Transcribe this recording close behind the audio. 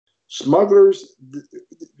Smugglers,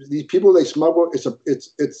 these people they smuggle, it's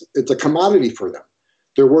a commodity for them.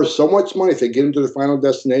 They're worth so much money if they get them to the final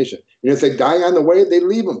destination. And if they die on the way, they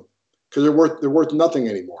leave them because they're worth nothing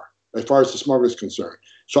anymore as far as the smuggler is concerned.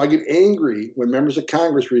 So I get angry when members of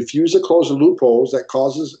Congress refuse to close the loopholes that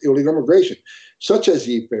causes illegal immigration, such as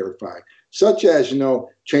E-Verify, such as,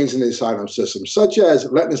 changing the asylum system, such as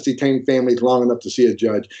letting us detain families long enough to see a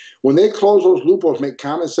judge. When they close those loopholes, make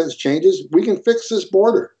common sense changes, we can fix this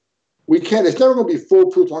border. We can. It's never going to be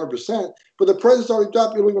foolproof 100%, but the president's already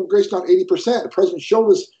dropped illegal immigration down 80%. The president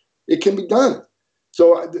showed us it can be done.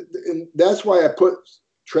 So and that's why I put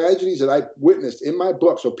tragedies that I've witnessed in my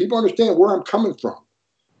book so people understand where I'm coming from.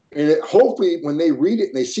 And hopefully when they read it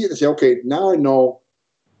and they see it, they say, okay, now I know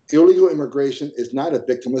illegal immigration is not a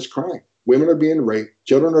victimless crime. Women are being raped,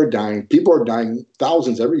 children are dying, people are dying,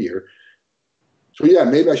 thousands every year. So yeah,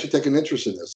 maybe I should take an interest in this.